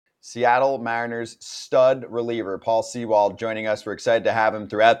Seattle Mariners stud reliever Paul Sewald joining us. We're excited to have him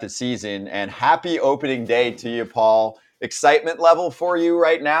throughout the season. And happy opening day to you, Paul. Excitement level for you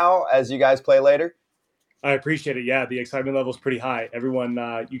right now as you guys play later? I appreciate it. Yeah, the excitement level is pretty high. Everyone,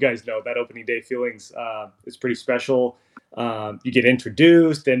 you guys know that opening day feelings is pretty special. You get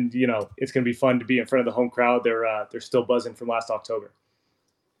introduced, and it's going to be fun to be in front of the home crowd. They're still buzzing from last October.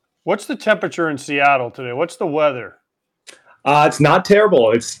 What's the temperature in Seattle today? What's the weather? It's not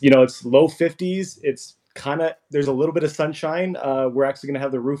terrible. It's low 50s. It's there's a little bit of sunshine. We're actually going to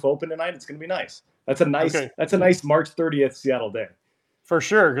have the roof open tonight. It's going to be nice. That's a nice March 30th Seattle day. For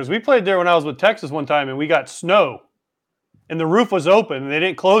sure, because we played there when I was with Texas one time, and we got snow, and the roof was open, and they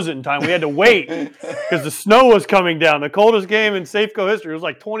didn't close it in time. We had to wait because the snow was coming down. The coldest game in Safeco history. It was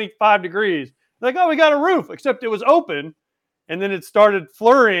like 25 degrees. They're like, oh, we got a roof, except it was open, and then it started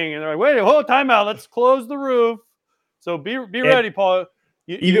flurrying, and they're like, wait, hold timeout, let's close the roof. So be ready, Paul.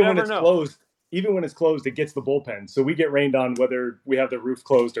 Even when it's closed, it gets the bullpen. So we get rained on whether we have the roof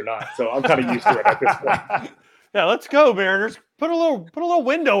closed or not. So I'm kind of used to it at this point. Yeah, let's go, Mariners. Put a little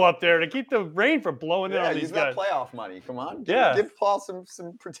window up there to keep the rain from blowing in on these guys. Use that playoff money. Come on. Yeah. Give Paul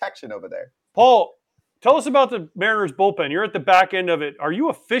some protection over there. Paul, tell us about the Mariners bullpen. You're at the back end of it. Are you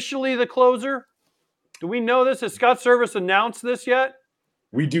officially the closer? Do we know this? Has Scott Service announced this yet?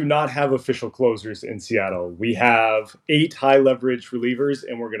 We do not have official closers in Seattle. We have 8 high-leverage relievers,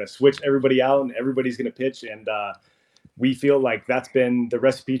 and we're going to switch everybody out, and everybody's going to pitch. And we feel like that's been the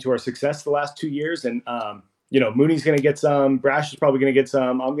recipe to our success the last 2 years. And, Mooney's going to get some. Brash is probably going to get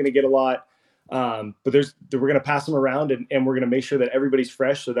some. I'm going to get a lot. But we're going to pass them around, and we're going to make sure that everybody's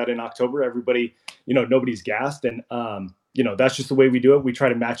fresh so that in October, everybody, nobody's gassed. And, that's just the way we do it. We try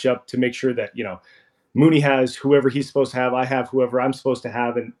to match up to make sure that, Mooney has whoever he's supposed to have. I have whoever I'm supposed to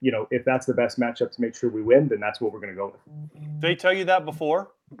have. And, if that's the best matchup to make sure we win, then that's what we're going to go with. They tell you that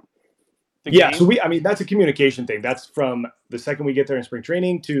before? Yeah. So that's a communication thing. That's from the second we get there in spring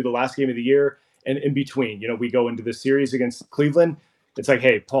training to the last game of the year and in between. We go into this series against Cleveland. It's like,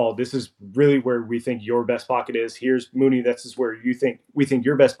 hey, Paul, this is really where we think your best pocket is. Here's Mooney. This is where we think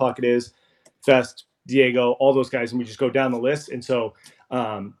your best pocket is. Fest, Diego, all those guys. And we just go down the list. And so,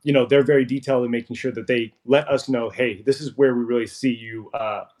 they're very detailed in making sure that they let us know, hey, this is where we really see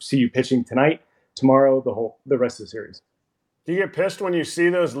you pitching tonight, tomorrow, the rest of the series. Do you get pissed when you see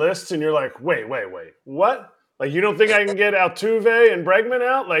those lists and you're like, wait, what? Like, you don't think I can get Altuve and Bregman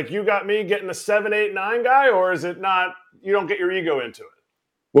out? Like, you got me getting the 7, 8, 9 guy, or is it not? You don't get your ego into it.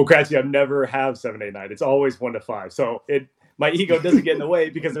 Well, Kratzy, I've never have 7, 8, 9. It's always 1 to 5. So my ego doesn't get in the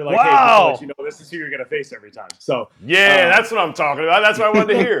way because they're like, wow. Hey, this is who you're going to face every time. So that's what I'm talking about. That's what I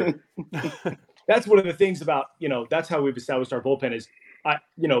wanted to hear. That's one of the things about, that's how we've established our bullpen is,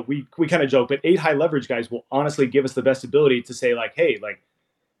 we kind of joke, but 8 high leverage guys will honestly give us the best ability to say like, hey, like,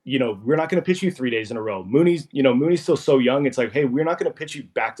 we're not going to pitch you 3 days in a row. Mooney's still so young. It's like, hey, we're not going to pitch you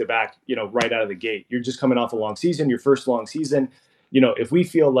back to back, right out of the gate. You're just coming off a long season, your first long season. If we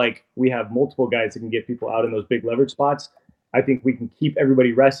feel like we have multiple guys that can get people out in those big leverage spots, I think we can keep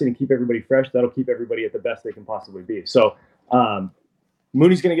everybody rested and keep everybody fresh. That'll keep everybody at the best they can possibly be. So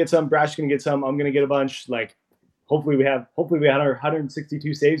Mooney's going to get some, Brash is going to get some, I'm going to get a bunch. Like, hopefully we had our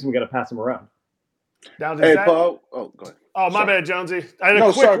 162 saves and we got to pass them around. Paul. Oh, go ahead. Oh, my bad, Jonesy. I had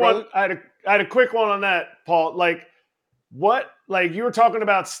a quick one. I had a quick one on that, Paul. Like, you were talking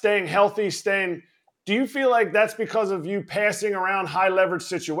about staying healthy, do you feel like that's because of you passing around high leverage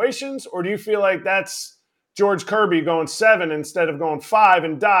situations, or do you feel like that's George Kirby going 7 instead of going 5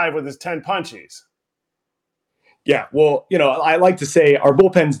 and dive with his 10 punchies? Yeah, well, I like to say our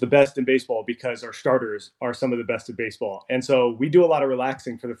bullpen's the best in baseball because our starters are some of the best in baseball. And so we do a lot of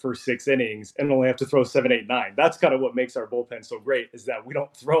relaxing for the first 6 innings and only have to throw 7, 8, 9. That's kind of what makes our bullpen so great is that we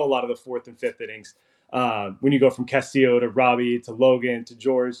don't throw a lot of the 4th and 5th innings. When you go from Castillo to Robbie to Logan to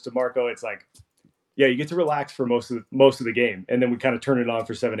George to Marco, it's like, yeah, you get to relax for most of the game. And then we kind of turn it on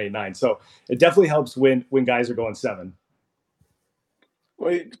for 7, 8, 9. So it definitely helps when guys are going 7.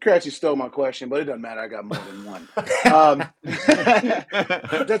 Well, Kratzy stole my question, but it doesn't matter. I got more than one.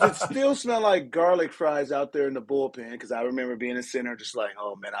 Does it still smell like garlic fries out there in the bullpen? Because I remember being in center just like,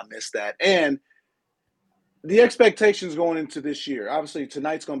 oh, man, I missed that. And the expectations going into this year, obviously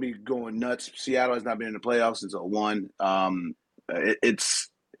tonight's going to be going nuts. Seattle has not been in the playoffs since 2001.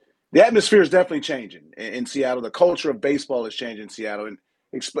 The atmosphere is definitely changing in Seattle. The culture of baseball is changing in Seattle. And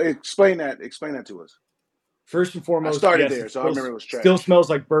explain that to us. First and foremost, I started there, so I remember it was trash. Still smells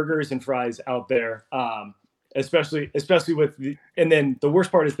like burgers and fries out there, especially with and then the worst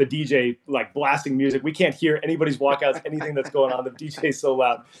part is the DJ like blasting music. We can't hear anybody's walkouts, anything that's going on. The DJ is so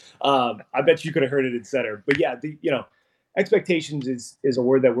loud. I bet you could have heard it in center. But yeah, expectations is a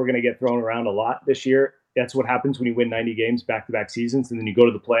word that we're going to get thrown around a lot this year. That's what happens when you win 90 games back-to-back seasons, and then you go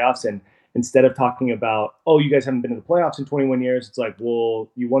to the playoffs, and instead of talking about, oh, you guys haven't been to the playoffs in 21 years, it's like, well,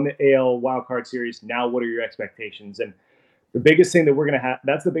 you won the AL wildcard series. Now what are your expectations? And the biggest thing that we're going to have,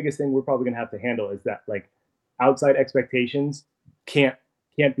 that's the biggest thing we're probably going to have to handle, is that like outside expectations can't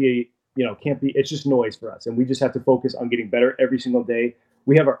be, it's just noise for us. And we just have to focus on getting better every single day.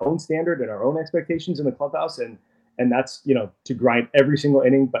 We have our own standard and our own expectations in the clubhouse. And that's, to grind every single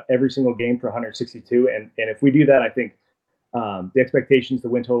inning, but every single game for 162. And if we do that, I think the expectations, the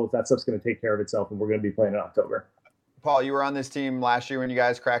win totals, that stuff's going to take care of itself. And we're going to be playing in October. Paul, you were on this team last year when you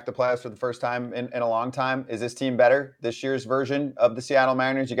guys cracked the playoffs for the first time in a long time. Is this team better, this year's version of the Seattle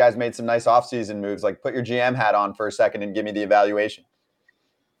Mariners? You guys made some nice offseason moves. Like, put your GM hat on for a second and give me the evaluation.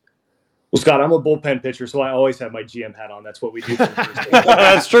 Well, Scott, I'm a bullpen pitcher, so I always have my GM hat on. That's what we do.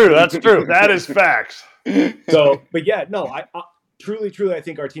 That's true. That's true. That is facts. So, but yeah, no, I truly, I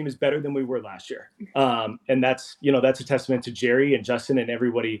think our team is better than we were last year. And that's a testament to Jerry and Justin and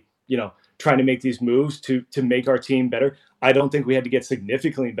everybody, trying to make these moves to make our team better. I don't think we had to get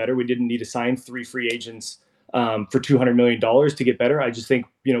significantly better. We didn't need to sign 3 free agents for $200 million to get better. I just think,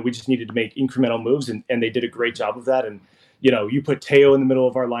 we just needed to make incremental moves, and they did a great job of that. And, you put Teo in the middle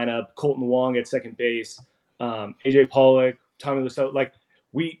of our lineup, Colton Wong at second base, AJ Pollock, Tommy Lasso. Like,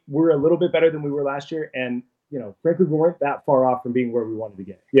 we were a little bit better than we were last year. And, frankly, we weren't that far off from being where we wanted to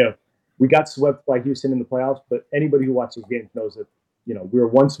get. We got swept by Houston in the playoffs, but anybody who watches games knows that, we were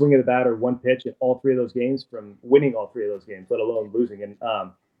one swing of the bat or one pitch in all 3 of those games from winning all 3 of those games, let alone losing. And,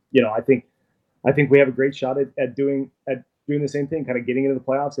 I think we have a great shot at doing the same thing, kind of getting into the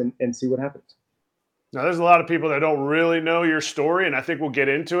playoffs and see what happens. Now, there's a lot of people that don't really know your story, and I think we'll get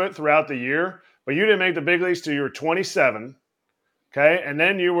into it throughout the year. But you didn't make the big leagues till you were 27, okay? And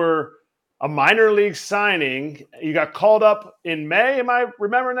then you were a minor league signing. You got called up in May. Am I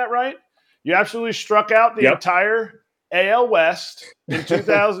remembering that right? You absolutely struck out the entire AL West in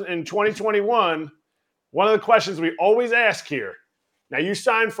 2021. One of the questions we always ask here. Now, you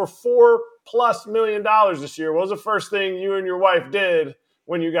signed for $4+ million this year. What was the first thing you and your wife did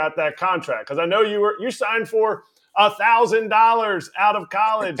when you got that contract? Because I know you signed for $1,000 out of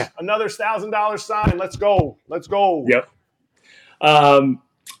college, another $1,000 sign. Let's go. Yep.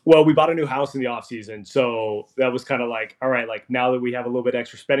 Well, we bought a new house in the off season, so that was kind of like, all right, like now that we have a little bit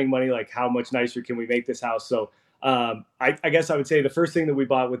extra spending money, like how much nicer can we make this house? So I guess I would say the first thing that we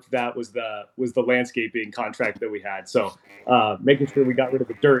bought with that was the landscaping contract that we had. So making sure we got rid of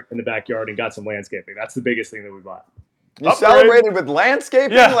the dirt in the backyard and got some landscaping. That's the biggest thing that we bought. You celebrated with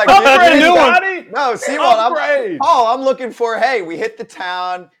landscaping? Yeah. Like, no, Sewald, Paul, I'm looking for, hey, we hit the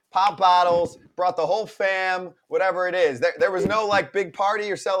town, pop bottles, brought the whole fam, whatever it is. There was no like big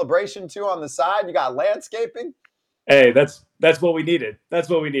party or celebration too on the side. You got landscaping? Hey, that's what we needed. That's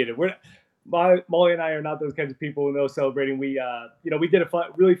what we needed. Molly and I are not those kinds of people who know celebrating. We did a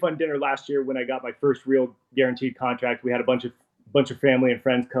really fun dinner last year when I got my first real guaranteed contract. We had a bunch of family and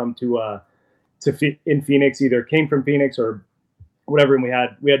friends come in Phoenix, either came from Phoenix or whatever, and we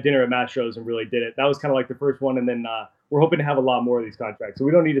had dinner at Mastro's and really did it. That was kind of like the first one, and then we're hoping to have a lot more of these contracts, so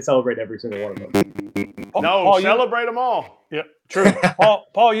we don't need to celebrate every single one of them. Paul, celebrate them all. Yeah, true.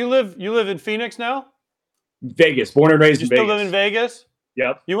 Paul, you live in Phoenix now? Vegas, born and raised in Vegas. You still live in Vegas?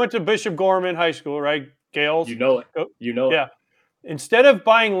 Yep. You went to Bishop Gorman High School, right? Gales? You know it. Yeah. Instead of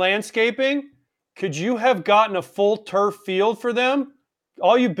buying landscaping, could you have gotten a full turf field for them?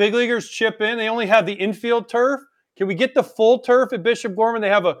 All you big leaguers chip in. They only have the infield turf. Can we get the full turf at Bishop Gorman? They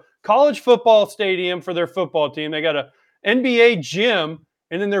have a college football stadium for their football team. They got a NBA gym,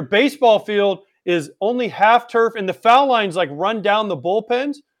 and then their baseball field is only half turf, and the foul lines like run down the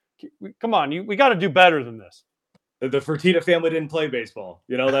bullpens. Come on, we got to do better than this. The Fertitta family didn't play baseball.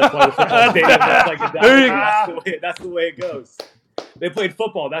 That's why the football stadium that's the way it goes. They played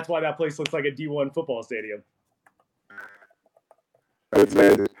football. That's why that place looks like a D1 football stadium.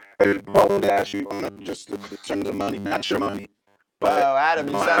 Paul asked you just in terms of money, not your money. Oh, Adam,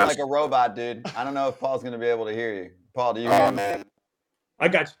 you sound like a robot, dude. I don't know if Paul's going to be able to hear you. Paul, do you hear me? Man. I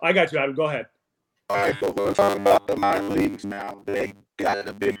got you, Adam. Go ahead. All right, but we're talking about the minor leagues now. They got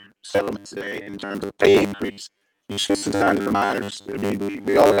a big settlement today in terms of pay increase. You should sign to the minors.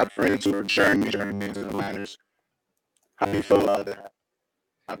 We all got friends who are churning into the minors. How do you feel about that?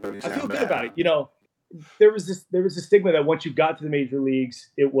 I feel good about it. There was a stigma that once you got to the major leagues,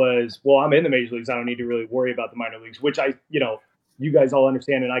 it was, well, I'm in the major leagues, I don't need to really worry about the minor leagues, which you guys all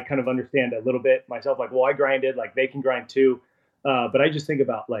understand, and I kind of understand a little bit myself. Like, well, I grinded, like they can grind too. But I just think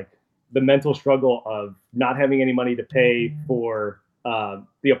about like the mental struggle of not having any money to pay for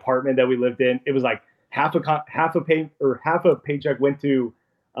the apartment that we lived in. It was like half a paycheck went to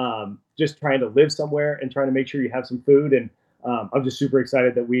just trying to live somewhere and trying to make sure you have some food. And I'm just super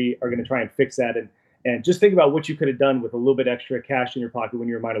excited that we are going to try and fix that. And just think about what you could have done with a little bit extra cash in your pocket when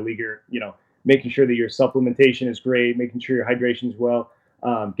you're a minor leaguer. Making sure that your supplementation is great, making sure your hydration is well,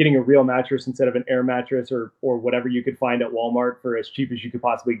 getting a real mattress instead of an air mattress or whatever you could find at Walmart for as cheap as you could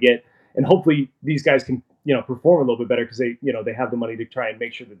possibly get. And hopefully these guys can perform a little bit better because they have the money to try and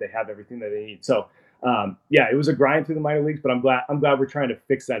make sure that they have everything that they need. So it was a grind through the minor leagues, but I'm glad we're trying to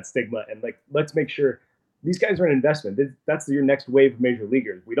fix that stigma and let's make sure these guys are an investment. That's your next wave of major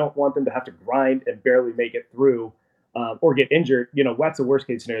leaguers. We don't want them to have to grind and barely make it through or get injured. What's the worst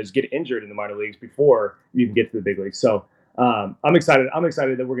case scenario is get injured in the minor leagues before you even get to the big leagues. So I'm excited. I'm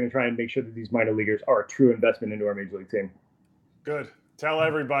excited that we're going to try and make sure that these minor leaguers are a true investment into our major league team. Good. Tell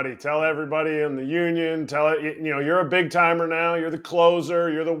everybody in the union. Tell it. You're a big timer now. You're the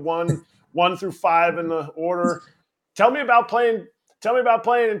closer. You're the one through 5 in the order. Tell me about playing in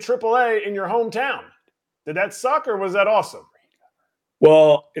AAA in your hometown. Did that suck or was that awesome?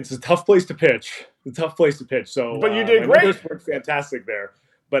 Well, it's a tough place to pitch. So, but you did great. Numbers weren't fantastic there.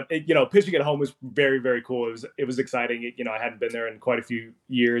 But pitching at home was very, very cool. It was exciting. I hadn't been there in quite a few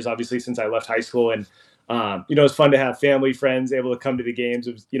years, obviously, since I left high school, and it was fun to have family, friends able to come to the games.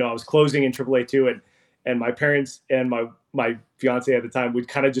 It was, I was closing in AAA too, and my parents and my fiance at the time would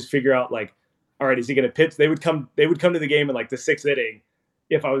kind of just figure out all right, is he going to pitch? They would come to the game in the 6th inning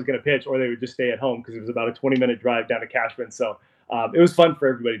if I was going to pitch, or they would just stay at home because it was about a 20-minute drive down to Cashman. So it was fun for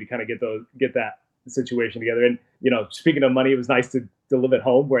everybody to kind of get that situation together. And speaking of money, it was nice to live at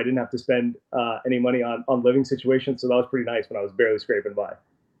home where I didn't have to spend any money on living situations. So that was pretty nice when I was barely scraping by.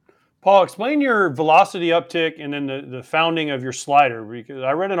 Paul, explain your velocity uptick and then the founding of your slider, because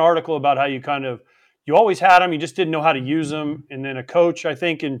I read an article about how you always had them, you just didn't know how to use them. And then a coach, I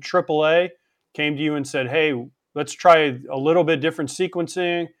think in AAA, came to you and said, hey, let's try a little bit different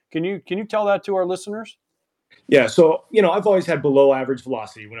sequencing. Can you tell that to our listeners? Yeah. So, I've always had below average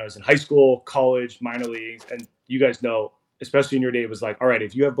velocity when I was in high school, college, minor leagues. And you guys know, especially in your day, it was all right,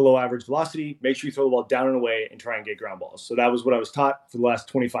 if you have below average velocity, make sure you throw the ball down and away and try and get ground balls. So that was what I was taught for the last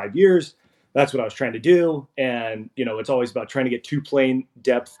 25 years. That's what I was trying to do. And, it's always about trying to get two plane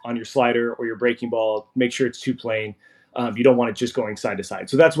depth on your slider or your breaking ball. Make sure it's two plane. You don't want it just going side to side.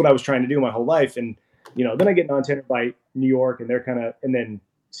 So that's what I was trying to do my whole life. And, then I get non-tendered by New York, and and then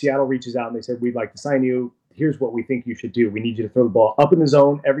Seattle reaches out and they said, we'd like to sign you. Here's what we think you should do. We need you to throw the ball up in the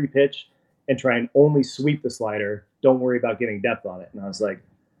zone every pitch and try and only sweep the slider. Don't worry about getting depth on it. And I was like,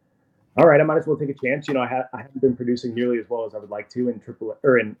 all right, I might as well take a chance. I haven't been producing nearly as well as I would like to in AAA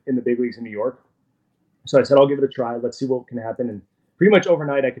or in the big leagues in New York. So I said, I'll give it a try. Let's see what can happen. And pretty much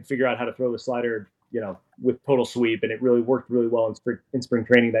overnight, I could figure out how to throw the slider, with total sweep. And it really worked really well in spring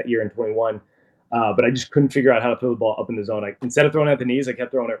training that year in 21. But I just couldn't figure out how to throw the ball up in the zone. Instead of throwing it at the knees, I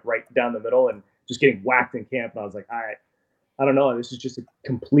kept throwing it right down the middle and just getting whacked in camp. And I was like, all right, I don't know. This is just a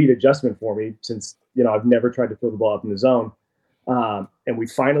complete adjustment for me since, I've never tried to throw the ball up in the zone. And we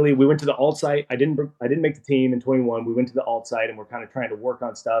went to the alt site. I didn't make the team in 21. We went to the alt site and we're kind of trying to work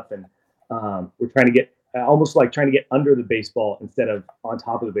on stuff. And we're trying to get almost like trying to get under the baseball instead of on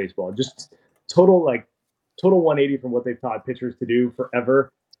top of the baseball. Just total 180 from what they've taught pitchers to do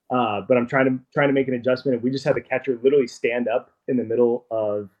forever. But I'm trying to make an adjustment. And we just had the catcher literally stand up in the middle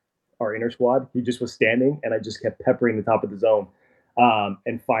of our inner squad. He just was standing, and I just kept peppering the top of the zone. And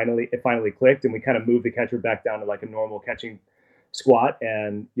it finally clicked, and we kind of moved the catcher back down to a normal catching squat.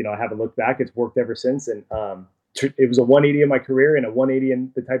 And I haven't looked back. It's worked ever since. And it was a 180 in my career and a 180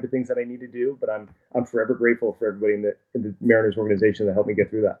 in the type of things that I need to do. But I'm forever grateful for everybody in the Mariners organization that helped me get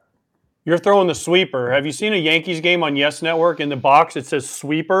through that. You're throwing the sweeper. Have you seen a Yankees game on Yes Network? In the box, it says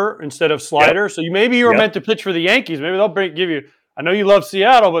sweeper instead of slider. Yep. So maybe you were meant to pitch for the Yankees. Maybe they'll give you. I know you love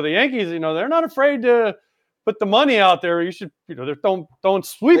Seattle, but the Yankees, they're not afraid to put the money out there. You should, they're throwing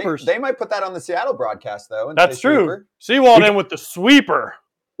sweepers. They might put that on the Seattle broadcast, though. That's true. Sewald in with the sweeper.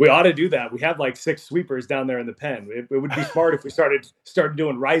 We ought to do that. We have 6 sweepers down there in the pen. It would be smart if we started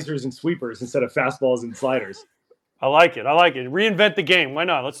doing risers and sweepers instead of fastballs and sliders. I like it. Reinvent the game. Why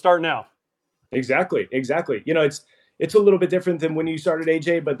not? Let's start now. Exactly. It's a little bit different than when you started,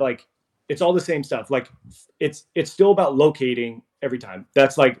 AJ, but it's all the same stuff. It's still about locating every time.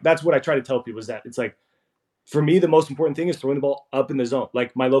 That's what I try to tell people is that it's for me, the most important thing is throwing the ball up in the zone.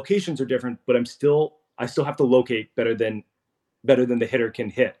 My locations are different, but I still have to locate better than the hitter can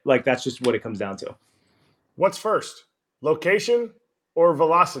hit. That's just what it comes down to. What's first, location or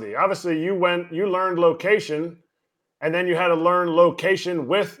velocity? Obviously you learned location and then you had to learn location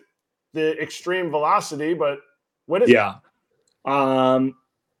with the extreme velocity, but what is it? Yeah.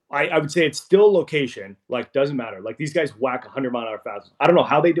 I would say it's still location. Like, doesn't matter. Like, these guys whack 100-mile-an-hour fastballs. I don't know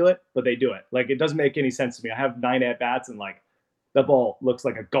how they do it, but they do it. Like, it doesn't make any sense to me. I have 9 at-bats, and, like, that ball looks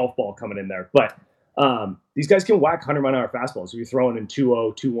like a golf ball coming in there. But these guys can whack 100-mile-an-hour fastballs. So you're throwing in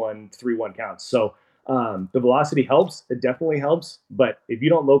 2-0, 2-1, 3-1 counts. So the velocity helps. It definitely helps. But if you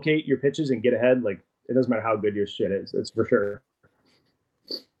don't locate your pitches and get ahead, like, it doesn't matter how good your shit is. It's for sure.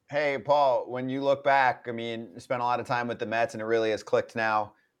 Hey, Paul, when you look back, I mean, you spent a lot of time with the Mets, and it really has clicked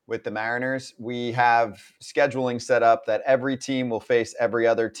now with the Mariners. We have scheduling set up that every team will face every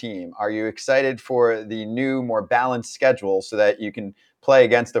other team. Are you excited for the new, more balanced schedule so that you can play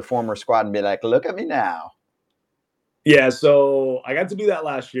against a former squad and be like, look at me now? Yeah, so I got to do that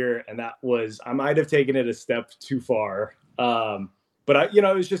last year, and I might have taken it a step too far. But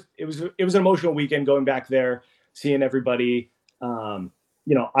it was an emotional weekend going back there, seeing everybody.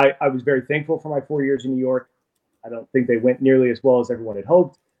 I was very thankful for my 4 years in New York. I don't think they went nearly as well as everyone had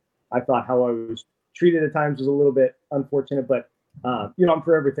hoped. I thought how I was treated at times was a little bit unfortunate, but I'm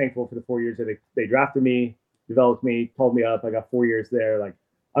forever thankful for the 4 years that they drafted me, developed me, called me up. I got 4 years there. Like,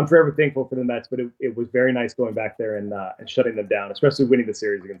 I'm forever thankful for the Mets, but it was very nice going back there and shutting them down, especially winning the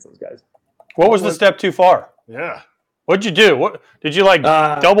series against those guys. What was the step too far? Yeah. What'd you do? What did you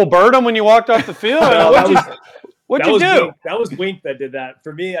double bird them when you walked off the field? What'd you do? That was Wink that did that.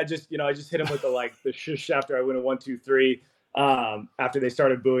 For me, I just hit him with the shush after I went a 1-2-3. After they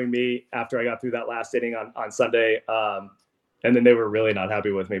started booing me after I got through that last inning on Sunday. And then they were really not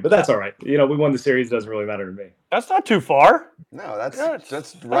happy with me, but that's all right. We won the series. It doesn't really matter to me. That's not too far. No, that's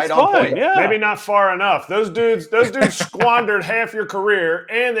right on point. Yeah. Maybe not far enough. Those dudes squandered half your career,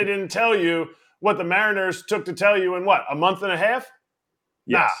 and they didn't tell you what the Mariners took to tell you in a month and a half?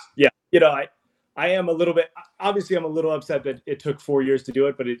 Yes. Nah. Yeah. I am a little bit, obviously I'm a little upset that it took 4 years to do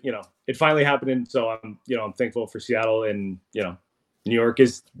it, but it finally happened. And so I'm thankful for Seattle, and, New York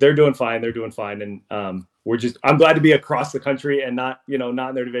they're doing fine. They're doing fine. And, I'm glad to be across the country and not in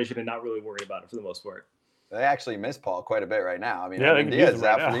their division and not really worried about it for the most part. They actually miss Paul quite a bit right now. I mean, yeah, Diaz is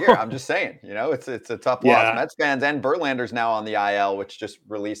out for the year. I'm just saying, it's a tough loss. Mets fans and Verlander's now on the IL, which just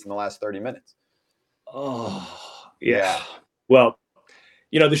released in the last 30 minutes. Oh, yeah. Well,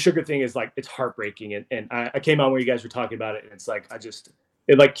 the sugar thing is it's heartbreaking. And I came on when you guys were talking about it, and it's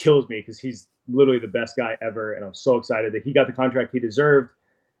it kills me because he's literally the best guy ever. And I'm so excited that he got the contract he deserved.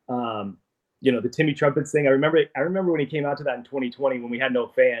 The Timmy Trumpets thing. I remember when he came out to that in 2020 when we had no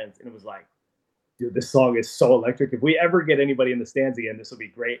fans, and it was like, dude, this song is so electric. If we ever get anybody in the stands again, this will be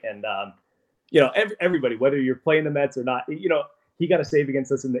great. And everybody, whether you're playing the Mets or not, he got a save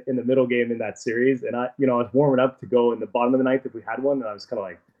against us in the middle game in that series. And I was warming up to go in the bottom of the ninth if we had one, and I was kind of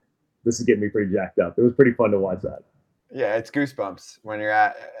like, this is getting me pretty jacked up. It was pretty fun to watch that. Yeah, it's goosebumps when you're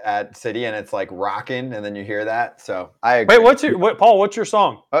at City and it's rocking, and then you hear that. So I agree. Wait, Paul? What's your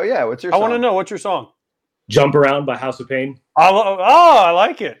song? Oh yeah, what's your song? I want to know, what's your song? Jump Around by House of Pain. Oh, I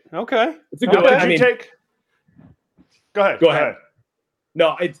like it. Okay, it's a good one. Go ahead. Go ahead.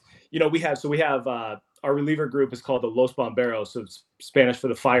 No, we have our reliever group is called the Los Bomberos, so it's Spanish for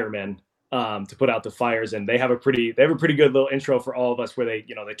the firemen, to put out the fires, and they have a pretty good little intro for all of us where they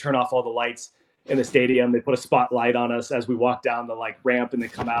turn off all the lights in the stadium. They put a spotlight on us as we walk down the ramp, and they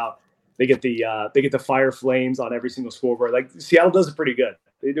come out. They get the fire flames on every single scoreboard. Seattle does it pretty good.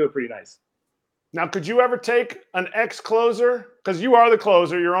 They do it pretty nice. Now, could you ever take an ex-closer? Because you are the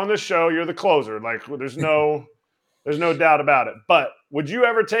closer. You're on this show. You're the closer. There's no doubt about it. But would you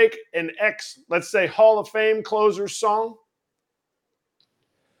ever take an let's say, Hall of Fame closer song?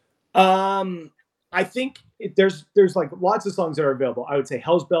 I think there's lots of songs that are available. I would say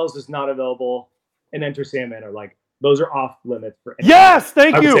Hell's Bells is not available, and Enter Sandman are those are off limits for anything. Yes,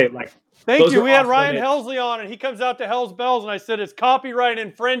 thank you. Thank you. We had Ryan limits. Helsley on, and he comes out to Hell's Bells, and I said, it's copyright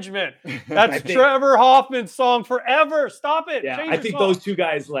infringement. That's Trevor Hoffman's song forever. Stop it. Yeah, I think those two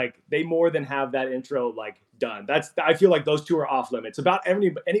guys, they more than have that intro, done. I feel like those two are off limits. About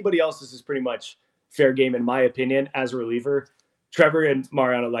anybody else, this is pretty much fair game, in my opinion, as a reliever. Trevor and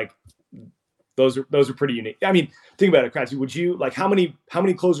Mariano, those are pretty unique. I mean, think about it, Kratzy. Would you, how many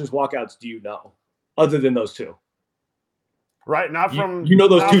closers walkouts do you know, other than those two? Right, not from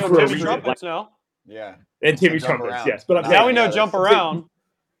those two for a Timmy reason. Trumpets now. Yeah, and Timmy Trumpets, yes. But now we know Jump Around.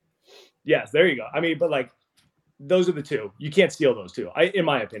 Yes, there you go. I mean, but those are the two. You can't steal those two. In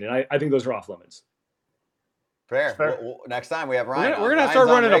my opinion, I think those are off limits. Fair. Well, next time we have Ryan. We're gonna start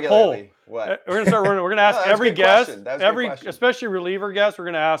running a poll. What? We're gonna ask every guest, question. especially reliever guest. We're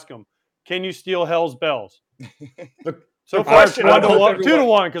gonna ask them, can you steal Hell's Bells? So far, it's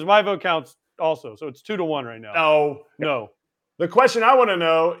 2-1 because my vote counts also. So it's 2-1 right now. No. The question I want to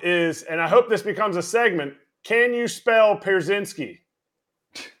know is, and I hope this becomes a segment, can you spell Pierzynski?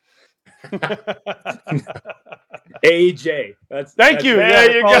 AJ. Thank you.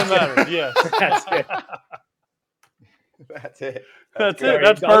 There you that's all go. that matters. Yeah. That's it. That's it. That's great. it.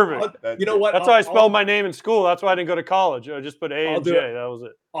 That's perfect. You know what? That's how I spelled my name in school. That's why I didn't go to college. I just put A and J. That was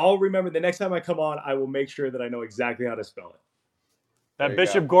it. I'll remember the next time I come on, I will make sure that I know exactly how to spell it. That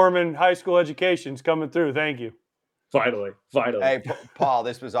Bishop Gorman high school education's coming through. Thank you. Finally. Hey, Paul,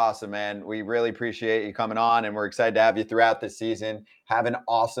 this was awesome, man. We really appreciate you coming on, and we're excited to have you throughout this season. Have an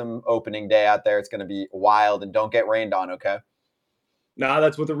awesome opening day out there. It's going to be wild, and don't get rained on, okay? Nah,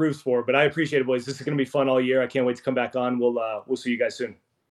 that's what the roof's for. But I appreciate it, boys. This is going to be fun all year. I can't wait to come back on. We'll see you guys soon.